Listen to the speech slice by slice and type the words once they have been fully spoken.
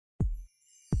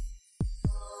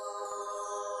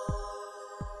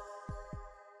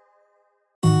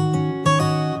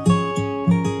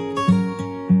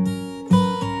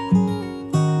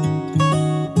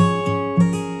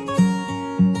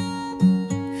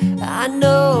I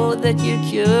know that you're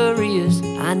curious,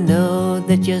 I know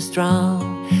that you're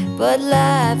strong, but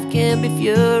life can be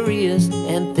furious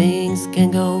and things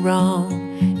can go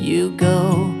wrong. You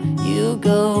go,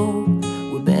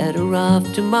 we're better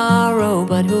off tomorrow,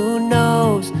 but who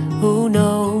knows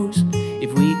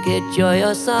if we get joy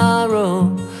or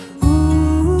sorrow.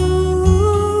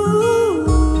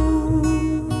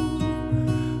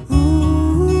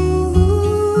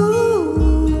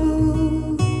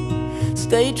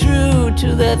 Stay true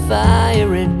to that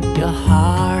fire in your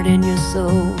heart and your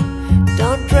soul.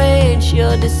 Don't drench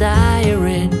your desire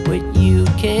in what you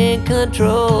can't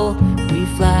control. We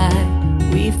fly,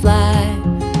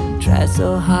 try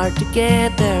so hard to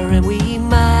get there, and we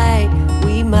might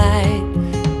be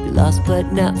lost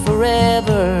but not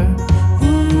forever.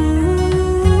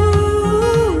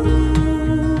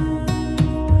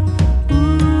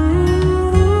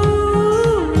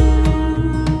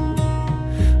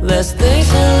 There's things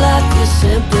in life you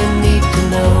simply need to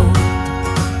know,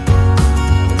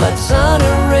 but sun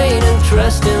and rain and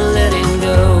trust